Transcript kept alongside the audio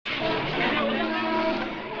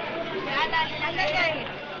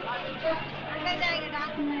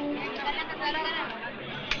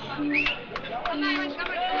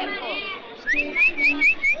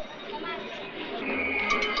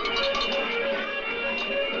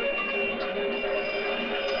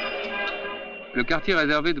Le quartier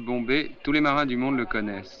réservé de Bombay, tous les marins du monde le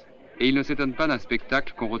connaissent. Et ils ne s'étonnent pas d'un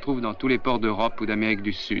spectacle qu'on retrouve dans tous les ports d'Europe ou d'Amérique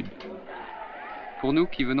du Sud. Pour nous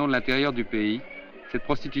qui venons de l'intérieur du pays, cette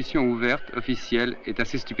prostitution ouverte, officielle, est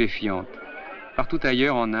assez stupéfiante. Partout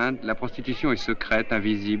ailleurs en Inde, la prostitution est secrète,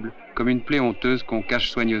 invisible, comme une plaie honteuse qu'on cache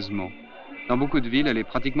soigneusement. Dans beaucoup de villes, elle est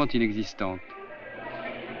pratiquement inexistante.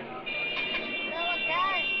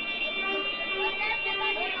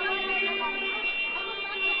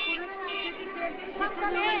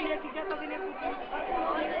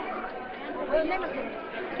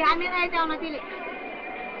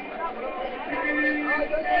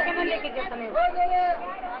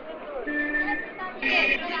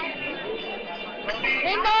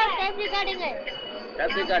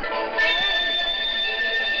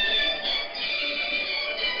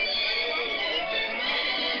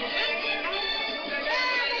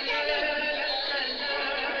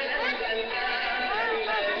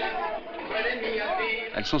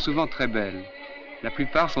 Elles sont souvent très belles. La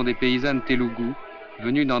plupart sont des paysannes télougous,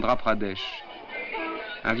 venues d'Andhra Pradesh.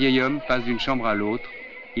 Un vieil homme passe d'une chambre à l'autre.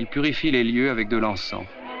 Il purifie les lieux avec de l'encens.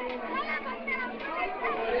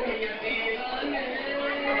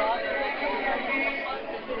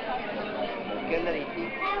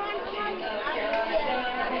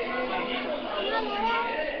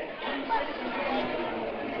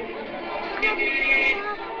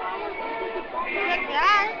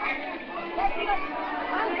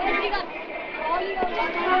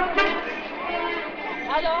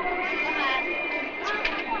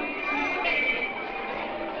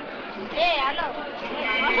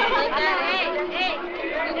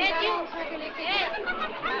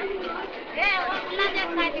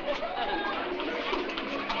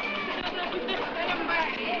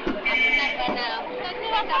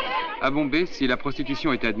 À Bombay, si la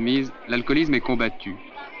prostitution est admise, l'alcoolisme est combattu.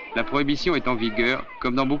 La prohibition est en vigueur,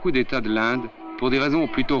 comme dans beaucoup d'États de l'Inde, pour des raisons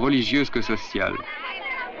plutôt religieuses que sociales.